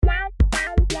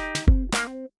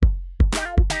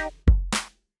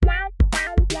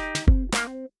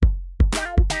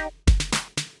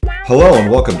Hello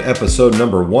and welcome to episode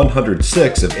number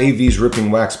 106 of AV's Ripping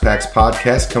Wax Packs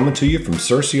podcast, coming to you from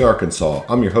Searcy, Arkansas.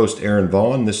 I'm your host, Aaron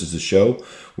Vaughn. This is the show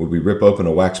where we rip open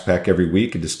a wax pack every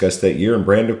week and discuss that year and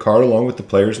brand of card along with the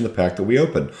players in the pack that we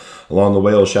open. Along the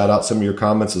way, I'll shout out some of your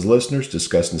comments as listeners,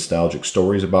 discuss nostalgic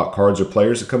stories about cards or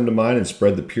players that come to mind, and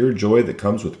spread the pure joy that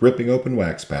comes with ripping open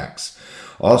wax packs.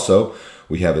 Also,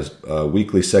 we have a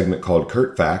weekly segment called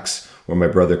Kurt Facts, where my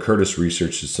brother Curtis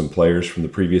researches some players from the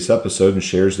previous episode and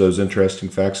shares those interesting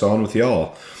facts on with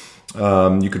y'all.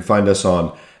 You can find us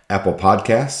on Apple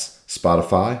Podcasts,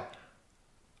 Spotify,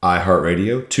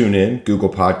 iHeartRadio, TuneIn, Google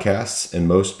Podcasts, and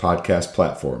most podcast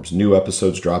platforms. New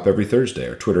episodes drop every Thursday.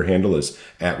 Our Twitter handle is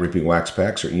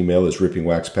 @RippingWaxPacks. Our email is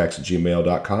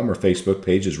rippingwaxpacks@gmail.com. Our Facebook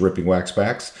page is Ripping Wax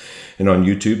Packs. And on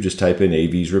YouTube, just type in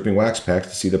AV's Ripping Wax Packs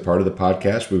to see the part of the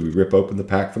podcast where we rip open the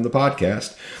pack from the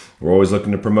podcast. We're always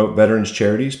looking to promote veterans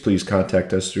charities. Please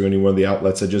contact us through any one of the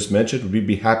outlets I just mentioned. We'd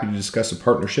be happy to discuss a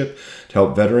partnership to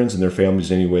help veterans and their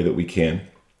families any way that we can.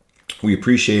 We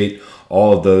appreciate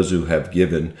all of those who have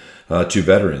given to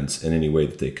veterans in any way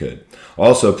that they could.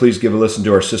 Also, please give a listen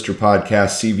to our sister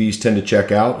podcast, CVs Tend to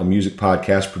Check Out, a music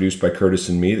podcast produced by Curtis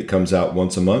and me that comes out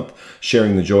once a month,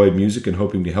 sharing the joy of music and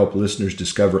hoping to help listeners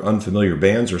discover unfamiliar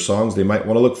bands or songs they might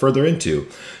want to look further into.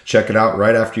 Check it out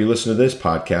right after you listen to this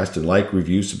podcast and like,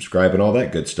 review, subscribe, and all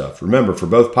that good stuff. Remember, for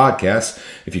both podcasts,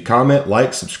 if you comment,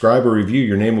 like, subscribe, or review,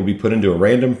 your name will be put into a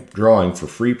random drawing for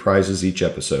free prizes each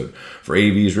episode. For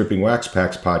AV's Ripping Wax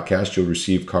Packs podcast, you'll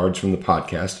receive cards from the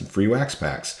podcast and free wax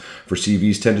packs. For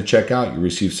CVs Tend to Check Out, you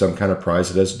receive some kind of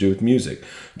prize that has to do with music.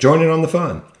 Join in on the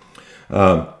fun.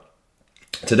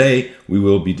 Today, we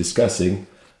will be discussing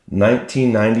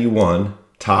 1991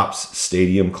 Topps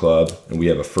Stadium Club, and we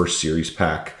have a first series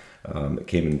pack. It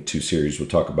came in two series we'll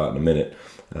talk about in a minute.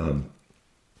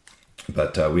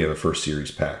 But we have a first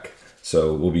series pack.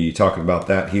 So we'll be talking about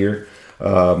that here.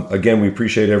 Again, we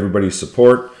appreciate everybody's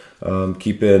support.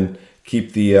 Keep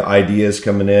the ideas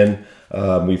coming in.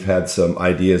 We've had some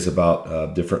ideas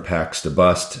about different packs to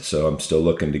bust, so I'm still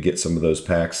looking to get some of those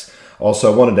packs.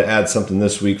 Also, I wanted to add something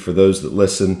this week for those that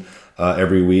listen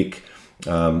every week.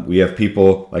 We have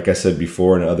people, like I said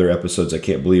before in other episodes, I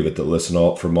can't believe it, that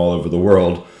listen from all over the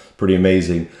world. Pretty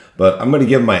amazing. But I'm going to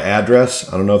give my address.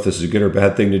 I don't know if this is a good or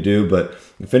bad thing to do, but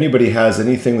if anybody has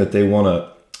anything that they want to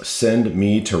send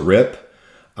me to rip,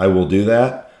 I will do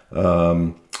that.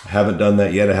 Haven't done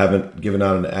that yet. I haven't given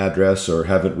out an address or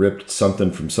haven't ripped something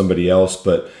from somebody else,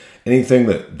 but anything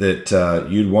that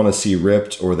you'd want to see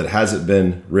ripped or that hasn't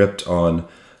been ripped on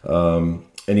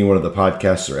any one of the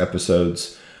podcasts or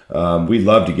episodes, we'd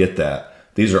love to get that.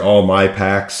 These are all my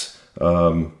packs.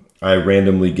 I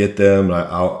randomly get them.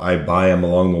 I buy them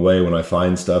along the way when I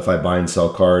find stuff. I buy and sell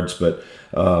cards, but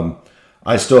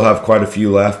I still have quite a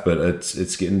few left, but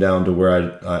it's getting down to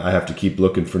where I have to keep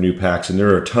looking for new packs, and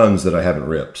there are tons that I haven't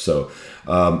ripped. So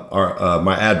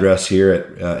my address here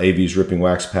at AV's Ripping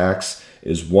Wax Packs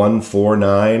is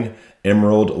 149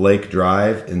 Emerald Lake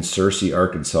Drive in Searcy,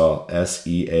 Arkansas,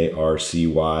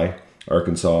 Searcy,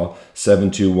 Arkansas,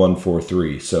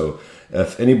 72143. So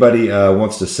if anybody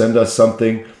wants to send us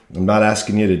something, I'm not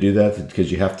asking you to do that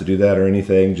because you have to do that or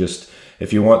anything. Just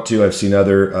if you want to, I've seen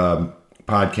other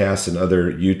podcasts and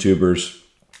other YouTubers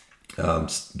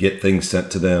get things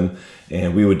sent to them,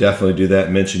 and we would definitely do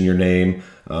that. Mention your name.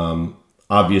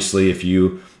 Obviously, if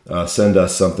you send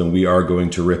us something, we are going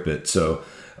to rip it. So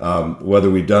whether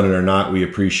we've done it or not, we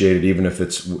appreciate it, even if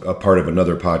it's a part of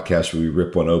another podcast where we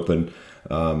rip one open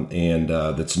and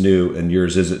that's new, and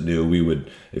yours isn't new. We would,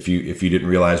 if you didn't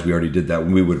realize we already did that,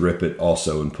 we would rip it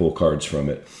also and pull cards from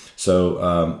it.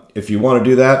 So if you want to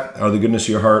do that out of the goodness of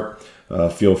your heart,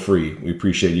 feel free. We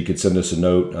appreciate it. You could send us a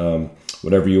note,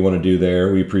 whatever you want to do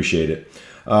there. We appreciate it.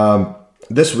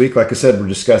 This week, like I said, we're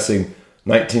discussing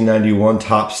 1991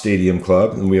 Topps Stadium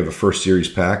Club, and we have a first series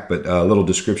pack, but a little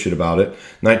description about it.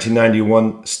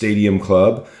 1991 Stadium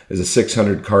Club is a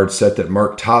 600 card set that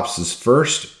marked Topps'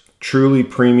 first truly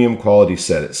premium quality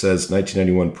set. It says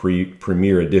 1991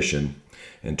 Premier Edition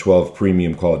and 12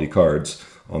 premium quality cards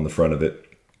on the front of it.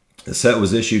 The set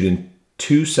was issued in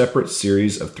two separate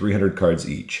series of 300 cards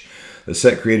each. The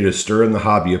set created a stir in the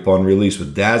hobby upon release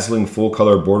with dazzling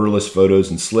full-color borderless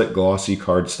photos and slick glossy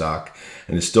cardstock,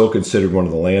 and is still considered one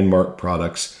of the landmark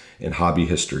products in hobby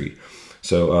history.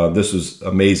 So this was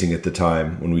amazing at the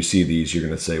time. When we see these, you're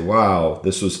going to say, wow,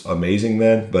 this was amazing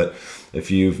then. But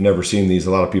if you've never seen these,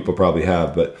 a lot of people probably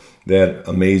have, but they had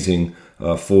amazing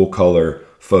full-color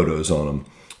photos on them.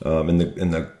 And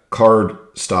the card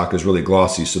stock is really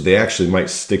glossy, so they actually might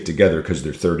stick together because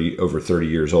they're over 30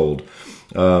 years old.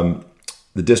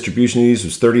 The distribution of these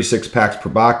was 36 packs per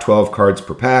box, 12 cards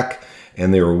per pack,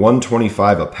 and they were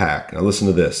 $125 a pack. Now listen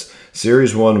to this.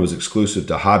 Series 1 was exclusive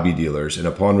to hobby dealers, and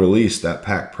upon release, that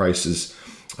pack prices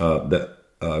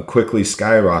quickly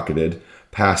skyrocketed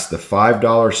past the $5,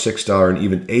 $6, and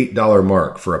even $8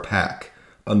 mark for a pack.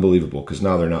 Unbelievable, because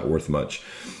now they're not worth much.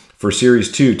 For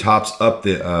Series 2, Topps upped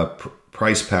the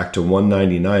price pack to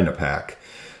 $199 a pack.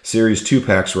 Series 2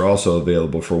 packs were also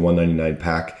available for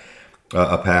 $199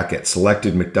 a pack at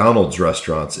selected McDonald's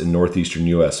restaurants in northeastern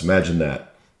U.S. Imagine that.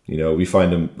 We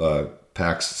find them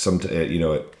packs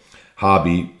at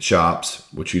hobby shops,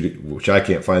 which I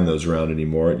can't find those around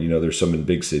anymore. There's some in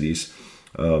big cities,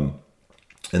 and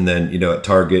then at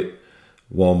Target,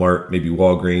 Walmart, maybe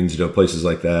Walgreens, places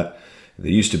like that. They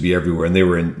used to be everywhere, and they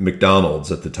were in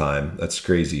McDonald's at the time. That's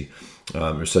crazy.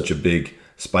 There's such a big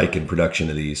spike in production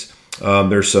of these.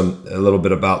 There's a little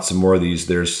bit about some more of these.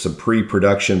 There's some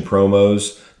pre-production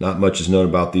promos. Not much is known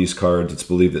about these cards. It's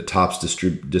believed that Topps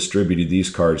distributed these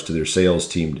cards to their sales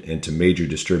team and to major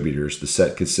distributors. The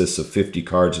set consists of 50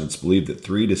 cards, and it's believed that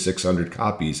 300 to 600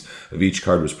 copies of each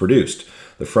card was produced.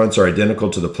 The fronts are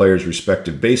identical to the player's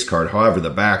respective base card. However,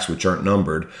 the backs, which aren't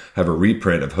numbered, have a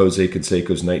reprint of Jose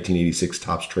Canseco's 1986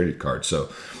 Topps traded card. So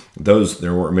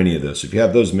there weren't many of those. So if you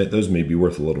have those may be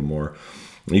worth a little more.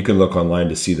 You can look online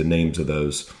to see the names of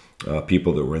those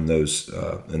people that were in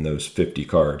those 50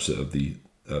 cards of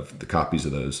the copies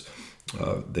of those.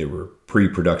 They were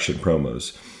pre-production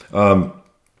promos.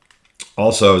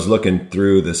 Also, I was looking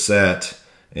through the set,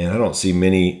 and I don't see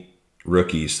many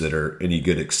rookies that are any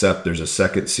good, except there's a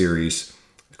second series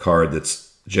card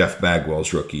that's Jeff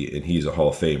Bagwell's rookie, and he's a Hall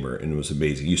of Famer, and it was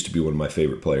amazing. He used to be one of my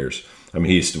favorite players.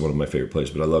 He's still one of my favorite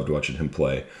players, but I loved watching him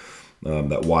play.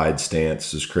 That wide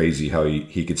stance is crazy how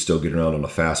he could still get around on a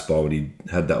fastball when he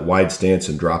had that wide stance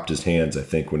and dropped his hands, I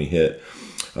think, when he hit.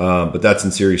 But that's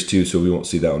in Series 2, so we won't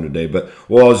see that one today. But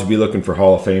we'll always be looking for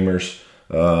Hall of Famers.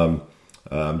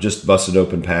 Just busted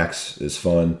open packs is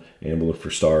fun, and we'll look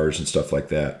for stars and stuff like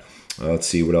that. Let's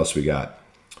see what else we got.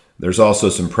 There's also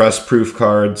some press-proof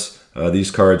cards.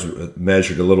 These cards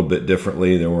measured a little bit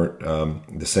differently. They weren't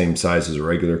the same size as a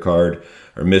regular card.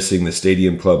 Are missing the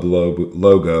Stadium Club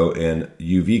logo and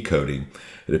UV coating.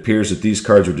 It appears that these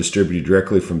cards were distributed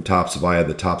directly from Topps via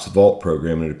the Topps Vault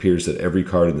program, and it appears that every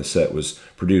card in the set was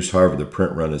produced. However, the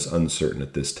print run is uncertain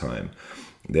at this time.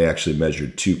 They actually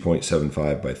measured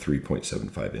 2.75 by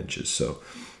 3.75 inches. So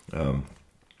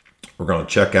we're going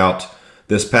to check out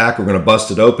this pack. We're going to bust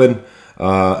it open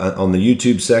on the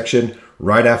YouTube section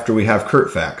right after we have Kurt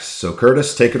Facts. So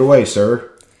Curtis, take it away, sir.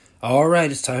 All right,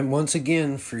 it's time once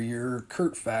again for your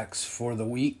Kurt Facts for the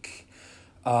week.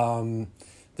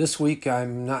 This week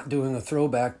I'm not doing a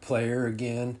throwback player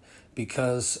again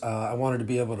because I wanted to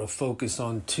be able to focus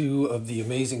on two of the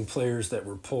amazing players that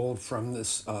were pulled from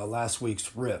this last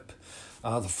week's rip.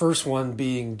 The first one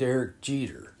being Derek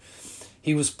Jeter.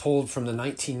 He was pulled from the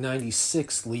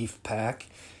 1996 Leaf pack,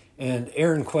 and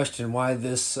Aaron questioned why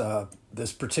this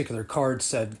particular card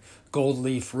said Gold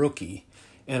Leaf Rookie.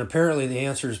 And apparently the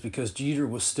answer is because Jeter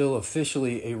was still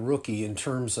officially a rookie in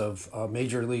terms of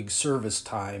Major League service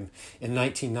time in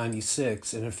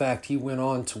 1996. And in fact, he went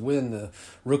on to win the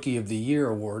Rookie of the Year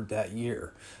award that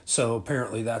year. So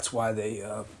apparently that's why they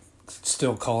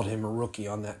still called him a rookie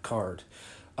on that card.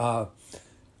 I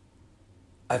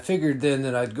figured then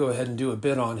that I'd go ahead and do a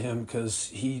bit on him because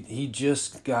he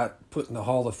just got put in the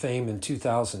Hall of Fame in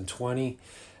 2020.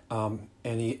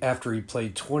 And after he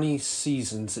played 20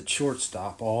 seasons at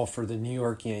shortstop, all for the New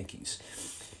York Yankees.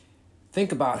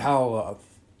 Think about how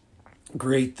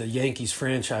great the Yankees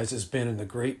franchise has been and the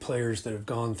great players that have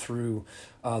gone through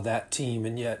that team.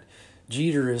 And yet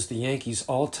Jeter is the Yankees'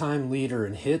 all-time leader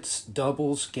in hits,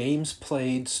 doubles, games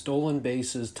played, stolen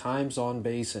bases, times on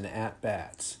base, and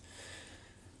at-bats.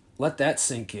 Let that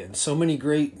sink in. So many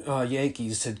great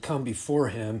Yankees had come before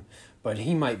him, but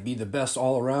he might be the best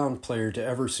all-around player to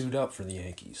ever suit up for the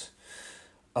Yankees.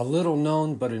 A little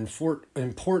known but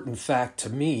important fact to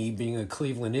me, being a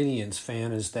Cleveland Indians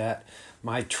fan, is that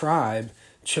my tribe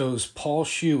chose Paul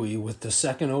Shuey with the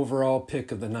second overall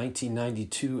pick of the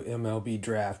 1992 MLB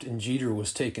draft, and Jeter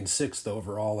was taken 6th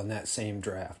overall in that same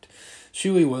draft.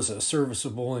 Shuey was a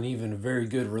serviceable and even a very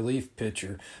good relief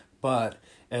pitcher, but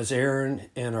as Aaron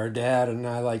and our dad and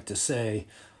I like to say,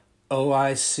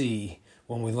 OIC,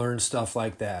 when we learn stuff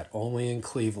like that, only in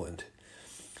Cleveland.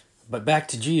 But back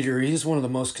to Jeter, he's one of the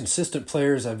most consistent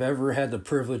players I've ever had the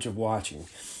privilege of watching.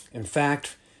 In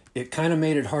fact, it kind of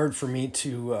made it hard for me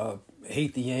to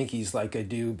hate the Yankees like I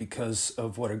do because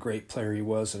of what a great player he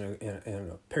was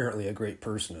and apparently a great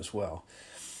person as well.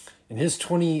 In his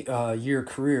 20-year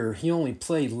career, he only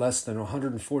played less than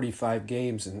 145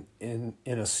 games in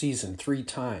a season 3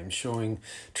 times, showing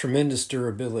tremendous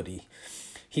durability.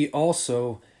 He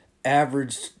also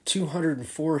averaged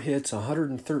 204 hits,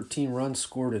 113 runs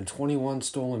scored, and 21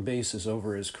 stolen bases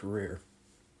over his career.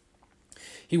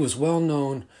 He was well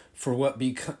known for what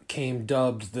became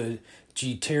dubbed the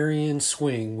Jeterian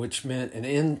swing, which meant an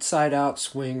inside-out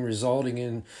swing resulting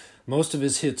in most of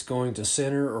his hits going to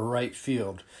center or right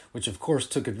field, which of course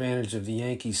took advantage of the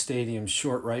Yankee Stadium's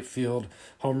short right field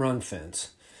home run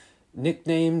fence.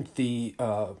 Nicknamed the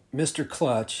Mr.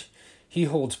 Clutch, he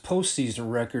holds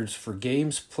postseason records for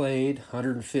games played,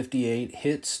 158,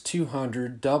 hits,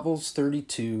 200, doubles,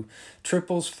 32,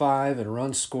 triples, 5, and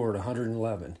runs scored,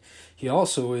 111. He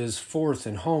also is fourth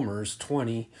in homers,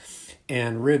 20,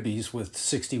 and ribbies with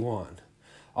 61.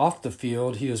 Off the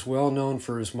field, he is well known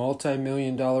for his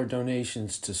multi-million-dollar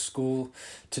donations to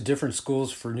different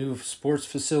schools for new sports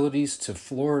facilities, to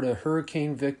Florida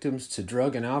hurricane victims, to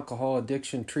drug and alcohol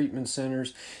addiction treatment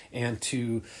centers, and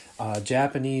to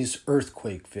Japanese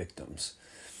earthquake victims.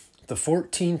 The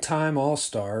 14-time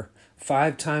All-Star,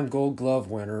 5-time Gold Glove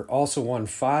winner, also won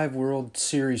 5 World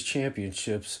Series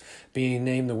championships, being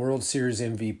named the World Series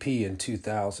MVP in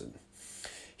 2000.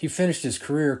 He finished his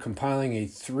career compiling a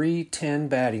 .310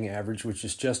 batting average, which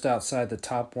is just outside the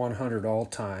top 100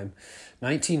 all-time,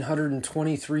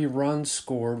 1,923 runs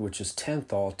scored, which is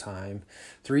 10th all-time,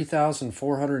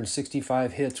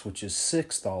 3,465 hits, which is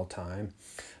 6th all-time,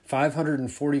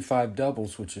 545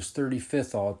 doubles, which is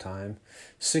 35th all-time,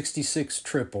 66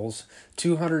 triples,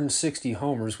 260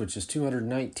 homers, which is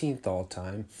 219th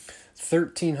all-time,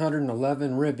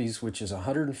 1,311 ribbies, which is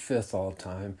 105th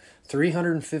all-time,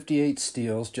 358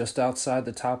 steals, just outside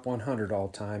the top 100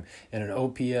 all-time, and an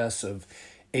OPS of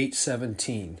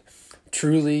 .817.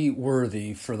 Truly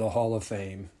worthy for the Hall of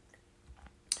Fame.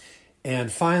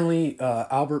 And finally,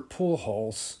 Albert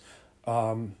Pujols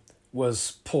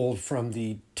was pulled from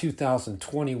the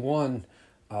 2021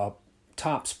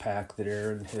 Topps pack that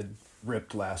Aaron had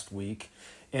ripped last week.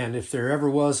 And if there ever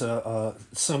was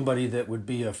somebody that would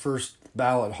be a first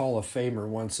ballot Hall of Famer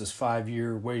once his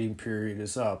 5-year waiting period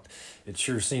is up, it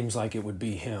sure seems like it would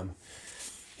be him.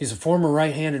 He's a former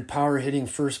right-handed power-hitting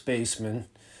first baseman,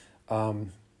 DH,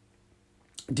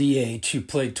 who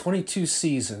played 22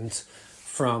 seasons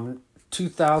from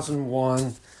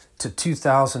 2001 to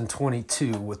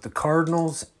 2022 with the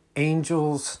Cardinals,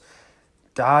 Angels,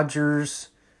 Dodgers,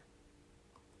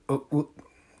 and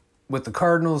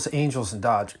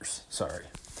Dodgers.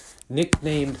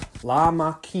 Nicknamed La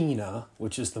Machina,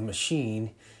 which is the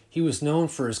machine, he was known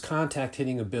for his contact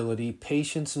hitting ability,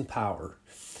 patience, and power.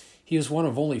 He is one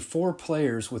of only 4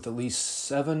 players with at least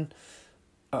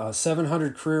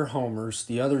 700 career homers,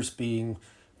 the others being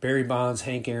Barry Bonds,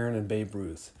 Hank Aaron, and Babe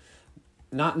Ruth.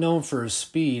 Not known for his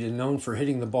speed and known for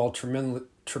hitting the ball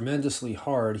tremendously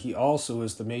hard, he also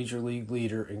is the major league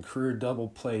leader in career double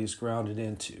plays grounded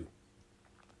into.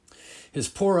 His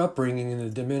poor upbringing in the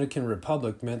Dominican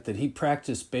Republic meant that he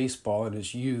practiced baseball in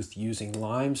his youth using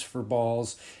limes for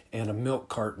balls and a milk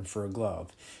carton for a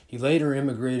glove. He later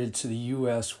immigrated to the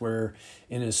U.S., where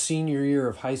in his senior year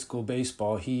of high school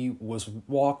baseball, he was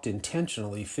walked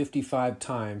intentionally 55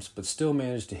 times, but still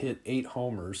managed to hit 8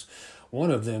 homers,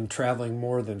 one of them traveling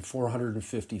more than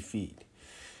 450 feet.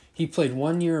 He played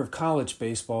 1 year of college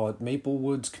baseball at Maple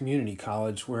Woods Community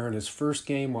College, where in his first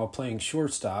game while playing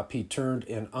shortstop, he turned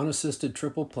an unassisted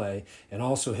triple play and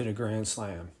also hit a grand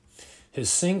slam. His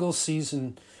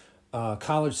single-season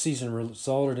college season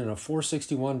resulted in a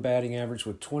 .461 batting average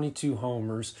with 22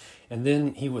 homers, and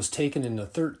then he was taken in the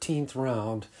 13th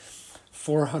round,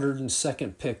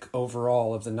 402nd pick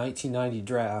overall of the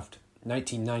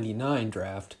 1999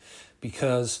 draft,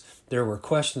 because there were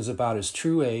questions about his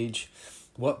true age,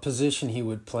 what position he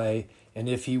would play, and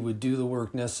if he would do the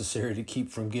work necessary to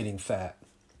keep from getting fat.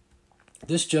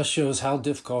 This just shows how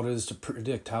difficult it is to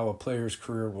predict how a player's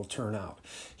career will turn out.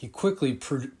 He quickly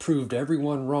proved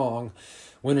everyone wrong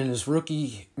when in his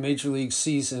rookie Major League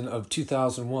season of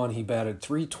 2001, he batted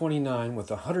 .329 with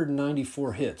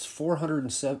 194 hits,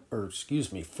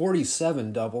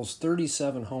 47 doubles,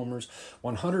 37 homers,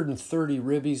 130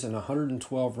 ribbies, and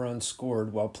 112 runs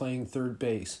scored while playing third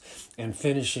base and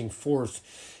finishing 4th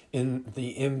in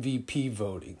the MVP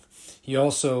voting. He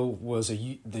also was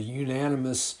the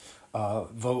unanimous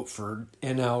vote for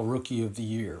NL Rookie of the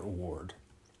Year award.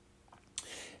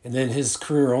 And then his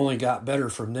career only got better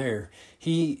from there.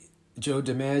 He, Joe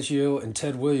DiMaggio, and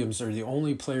Ted Williams are the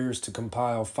only players to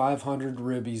compile 500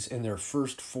 ribbies in their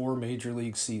first 4 major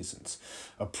league seasons.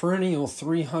 A perennial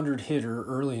 300 hitter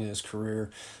early in his career,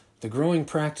 the growing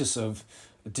practice of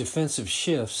defensive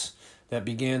shifts that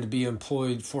began to be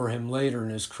employed for him later in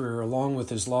his career, along with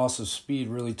his loss of speed,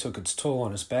 really took its toll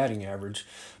on his batting average.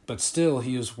 But still,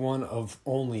 he is one of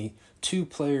only 2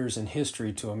 players in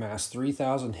history to amass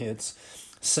 3,000 hits,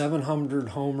 700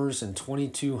 homers, and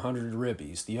 2,200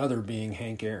 ribbies, the other being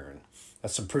Hank Aaron.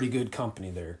 That's some pretty good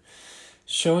company there.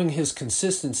 Showing his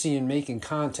consistency in making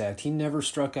contact, he never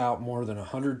struck out more than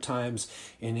 100 times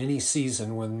in any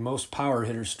season, when most power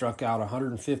hitters struck out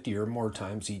 150 or more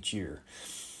times each year.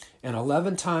 An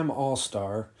 11-time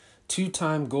All-Star,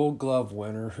 2-time Gold Glove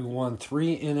winner who won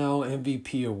 3 NL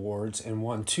MVP awards and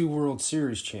won 2 World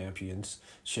Series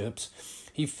championships,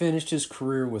 he finished his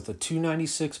career with a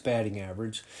 .296 batting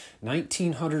average,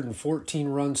 1,914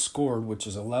 runs scored, which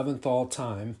is 11th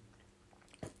all-time,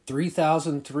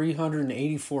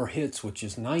 3,384 hits, which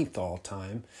is 9th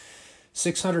all-time,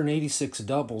 686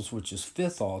 doubles, which is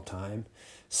 5th all-time,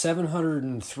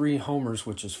 703 homers,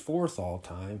 which is 4th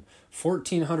all-time,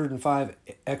 1,405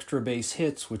 extra base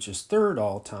hits, which is 3rd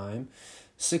all-time,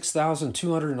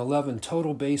 6,211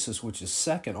 total bases, which is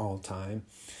 2nd all-time,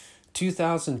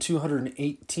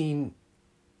 2,218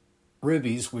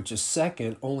 ribbies, which is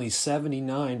 2nd, only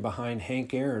 79 behind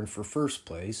Hank Aaron for 1st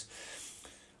place,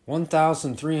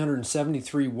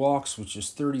 1,373 walks, which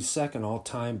is 32nd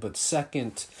all-time, but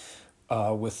 2nd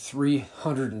with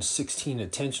 316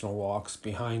 intentional walks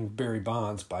behind Barry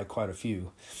Bonds by quite a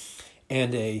few,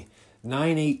 and a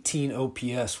 918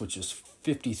 OPS, which is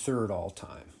 53rd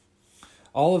all-time.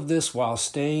 All of this while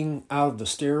staying out of the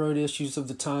steroid issues of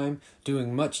the time,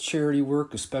 doing much charity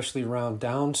work, especially around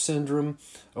Down syndrome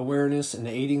awareness and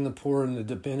aiding the poor in the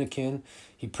Dominican.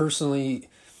 He personally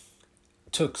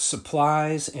took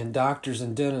supplies and doctors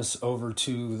and dentists over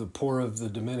to the poor of the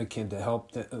Dominican to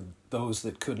help those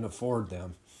that couldn't afford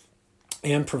them,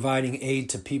 and providing aid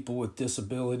to people with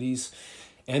disabilities,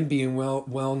 and being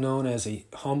well known as a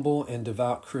humble and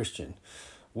devout Christian.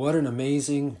 What an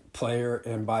amazing player,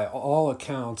 and by all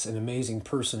accounts, an amazing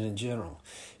person in general.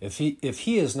 If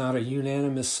he is not a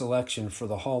unanimous selection for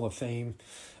the Hall of Fame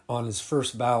on his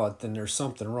first ballot, then there's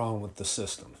something wrong with the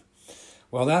system.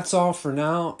 Well, that's all for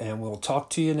now, and we'll talk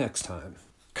to you next time.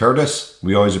 Curtis,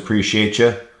 we always appreciate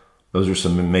you. Those are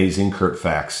some amazing Kurt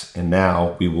facts. And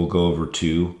now we will go over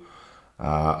to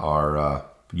our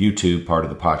YouTube part of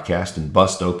the podcast and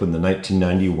bust open the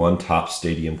 1991 Topps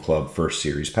Stadium Club First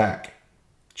Series pack.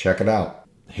 Check it out.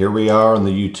 Here we are on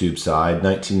the YouTube side,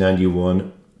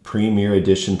 1991 Premier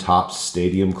Edition Topps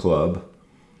Stadium Club.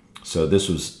 So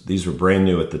these were brand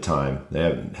new at the time. They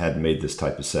hadn't made this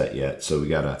type of set yet. So we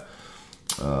got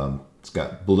it's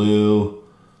got blue,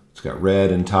 it's got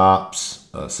red and Topps.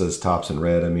 It says Topps in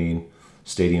red,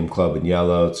 Stadium Club in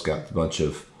yellow. It's got a bunch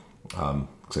of,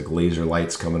 looks like laser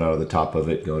lights coming out of the top of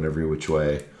it, going every which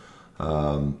way.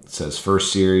 It says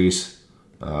First Series,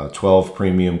 12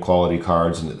 premium quality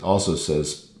cards, and it also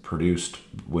says produced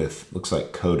with, looks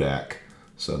like Kodak.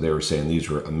 So they were saying these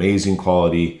were amazing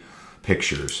quality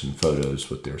pictures and photos,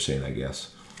 what they were saying, I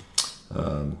guess.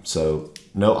 So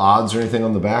no odds or anything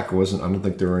on the back. I don't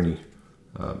think there were any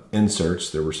inserts.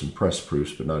 There were some press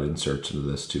proofs, but not inserts into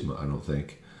this too much, I don't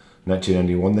think.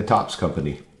 1991, the Topps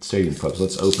Company Stadium Clubs.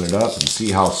 Let's open it up and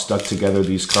see how stuck together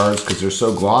these cards, because they're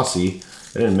so glossy.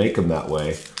 They didn't make them that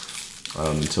way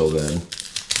until then.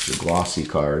 The glossy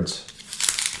cards.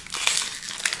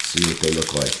 Let's see what they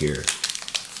look like here.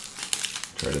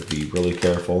 Try to be really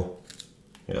careful.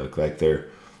 They look like they're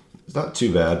not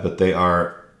too bad, but they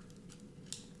are.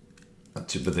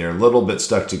 But they're a little bit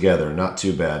stuck together. Not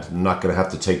too bad. I'm not going to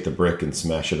have to take the brick and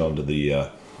smash it onto the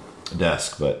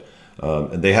desk, but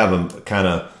and they have them kind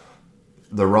of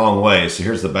the wrong way. So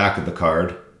here's the back of the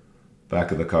card,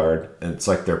 and it's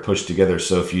like they're pushed together.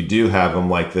 So if you do have them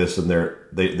like this, and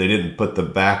they didn't put the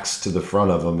backs to the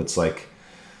front of them, it's like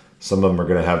some of them are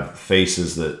going to have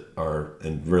faces that are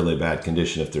in really bad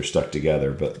condition if they're stuck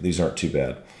together. But these aren't too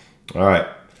bad. All right.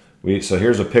 So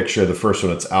here's a picture of the first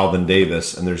one. It's Alvin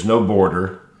Davis, and there's no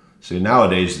border. So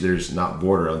nowadays there's not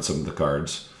border on some of the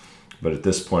cards, but at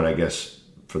this point, I guess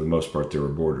for the most part there were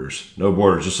borders. No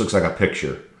borders, just looks like a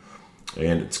picture,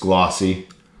 and it's glossy. You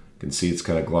can see it's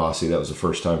kind of glossy. That was the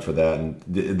first time for that, and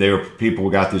people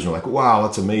who got these and were like, "Wow,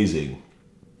 that's amazing."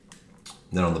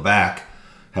 And then on the back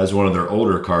has one of their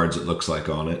older cards. It looks like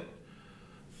on it,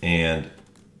 and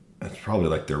it's probably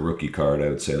like their rookie card. I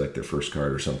would say like their first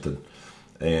card or something.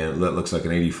 And that looks like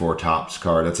an 84 Topps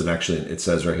card. It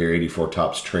says right here, 84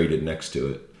 Topps traded next to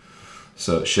it.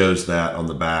 So it shows that on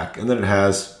the back. And then it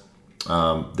has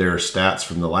their stats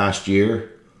from the last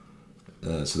year.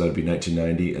 So that would be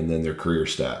 1990. And then their career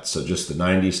stats. So just the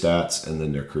 90 stats and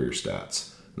then their career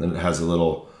stats. And then it has a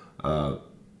little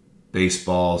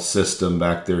baseball system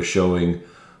back there showing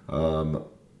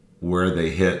where they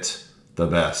hit the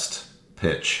best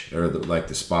pitch, or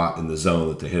the spot in the zone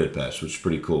that they hit it best, which is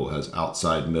pretty cool. It has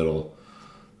outside, middle,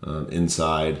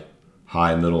 inside,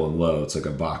 high, middle, and low. It's like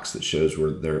a box that shows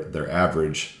where their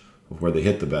average of where they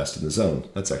hit the best in the zone.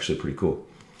 That's actually pretty cool.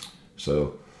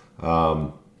 So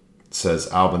it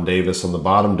says Alvin Davis on the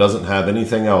bottom. Doesn't have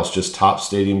anything else, just Top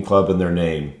Stadium Club in their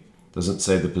name. Doesn't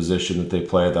say the position that they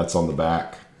play. That's on the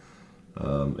back.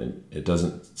 And it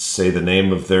doesn't say the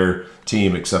name of their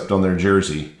team except on their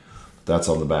jersey. That's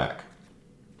on the back.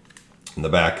 And the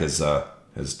back is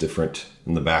different.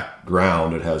 In the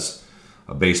background, it has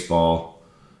a baseball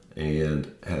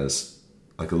and has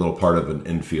like a little part of an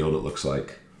infield, it looks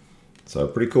like. So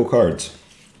pretty cool cards.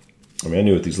 I mean, I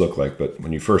knew what these looked like, but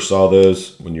when you first saw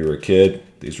those when you were a kid,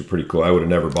 these were pretty cool. I would have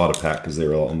never bought a pack because they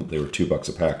were $2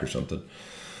 a pack or something.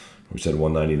 We said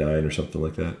 $1.99 or something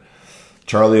like that.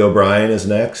 Charlie O'Brien is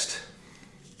next.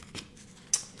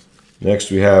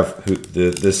 Next we have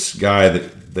this guy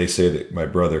that they say that my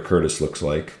brother Curtis looks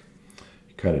like.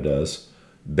 He kind of does.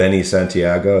 Benny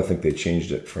Santiago. I think they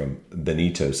changed it from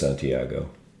Benito Santiago.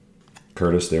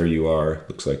 Curtis, there you are.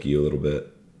 Looks like you a little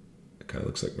bit. It kind of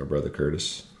looks like my brother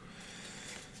Curtis.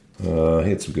 He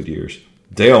had some good years.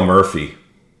 Dale Murphy.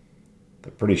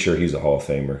 I'm pretty sure he's a Hall of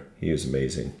Famer. He is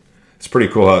amazing. It's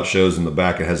pretty cool how it shows in the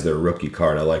back. It has their rookie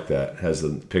card. I like that. It has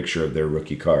the picture of their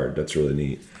rookie card. That's really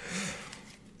neat.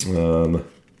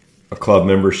 A club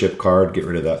membership card. Get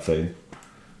rid of that thing.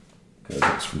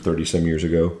 It's from 30-some years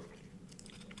ago.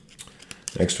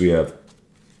 Next we have,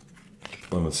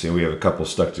 let's see, we have a couple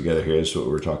stuck together here. This is what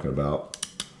we were talking about.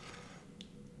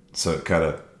 So it kind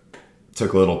of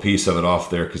took a little piece of it off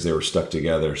there because they were stuck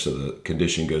together. So the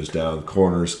condition goes down. The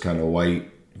corner's kind of white.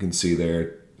 You can see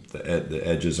there. The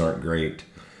edges aren't great.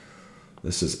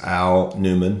 This is Al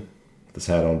Newman. This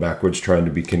hat on backwards, trying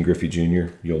to be Ken Griffey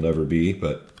Jr. You'll never be,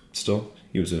 but still,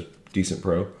 he was a decent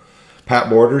pro. Pat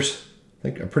Borders.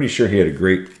 I'm pretty sure he had a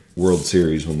great World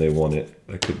Series when they won it.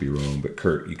 I could be wrong, but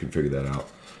Kurt, you can figure that out.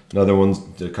 Another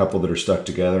one's a couple that are stuck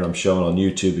together. I'm showing on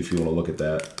YouTube if you want to look at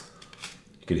that.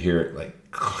 You could hear it like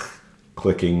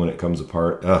clicking when it comes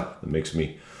apart. It makes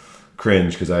me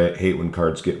cringe because I hate when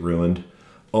cards get ruined.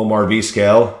 Omar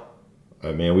Vizquel.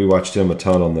 Man, we watched him a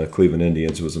ton on the Cleveland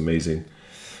Indians. It was amazing.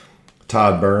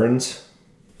 Todd Burns.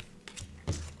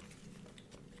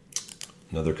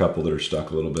 Another couple that are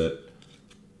stuck a little bit.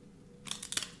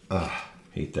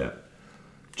 Hate that.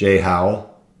 Jay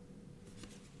Howell.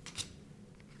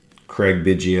 Craig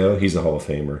Biggio. He's a Hall of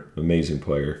Famer. Amazing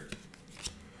player.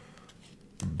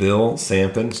 Bill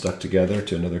Sampson. Stuck together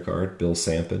to another card. Bill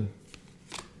Sampson.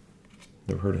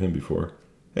 Never heard of him before.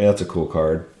 Hey, that's a cool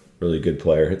card. Really good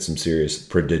player. Hit some serious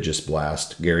prodigious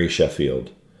blast. Gary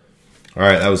Sheffield. All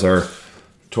right, that was our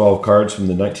 12 cards from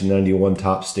the 1991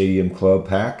 Top Stadium Club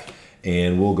pack.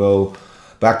 And we'll go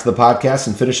back to the podcast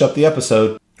and finish up the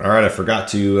episode. All right, I forgot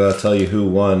to tell you who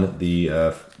won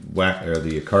the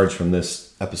cards from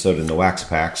this episode in the wax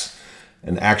packs.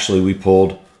 And actually, we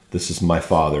pulled, this is my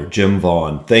father, Jim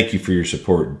Vaughn. Thank you for your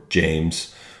support,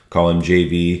 James. Call him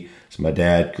JV. He's my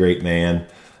dad. Great man.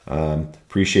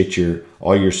 Appreciate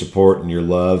all your support and your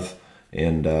love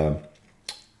and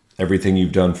everything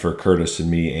you've done for Curtis and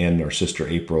me and our sister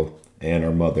April and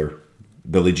our mother,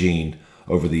 Billie Jean,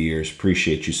 over the years.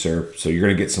 Appreciate you, sir. So you're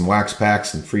going to get some wax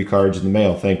packs and free cards in the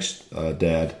mail. Thanks,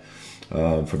 Dad,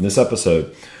 from this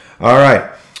episode. All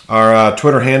right. Our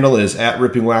Twitter handle is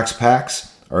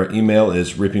 @RippingWaxPacks. Our email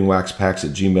is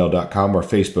rippingwaxpacks@gmail.com. Our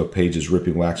Facebook page is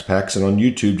Ripping Wax Packs. And on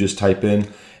YouTube, just type in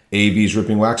AV's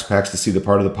Ripping Wax Packs to see the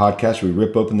part of the podcast we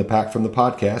rip open the pack from the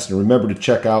podcast. And remember to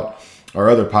check out our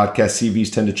other podcast,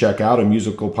 CVs Tend to Check Out, a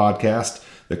musical podcast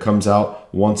that comes out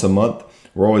once a month.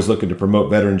 We're always looking to promote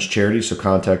veterans charities, so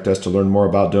contact us to learn more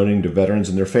about donating to veterans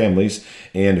and their families.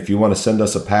 And if you want to send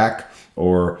us a pack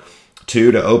or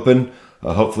two to open,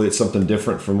 hopefully it's something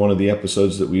different from one of the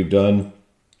episodes that we've done.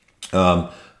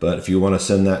 But if you want to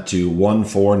send that to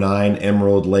 149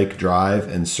 Emerald Lake Drive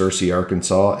in Searcy,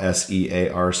 Arkansas,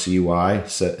 SEARCY,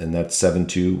 and that's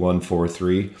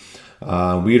 72143.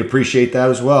 We'd appreciate that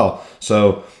as well.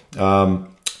 So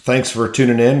thanks for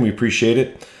tuning in. We appreciate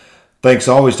it. Thanks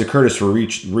always to Curtis for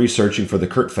researching for the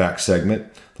Kurt Facts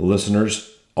segment. The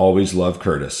listeners always love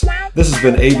Curtis. This has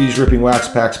been AV's Ripping Wax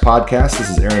Packs podcast.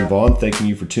 This is Aaron Vaughn thanking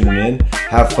you for tuning in.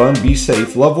 Have fun, be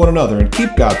safe, love one another, and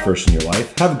keep God first in your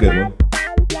life. Have a good one.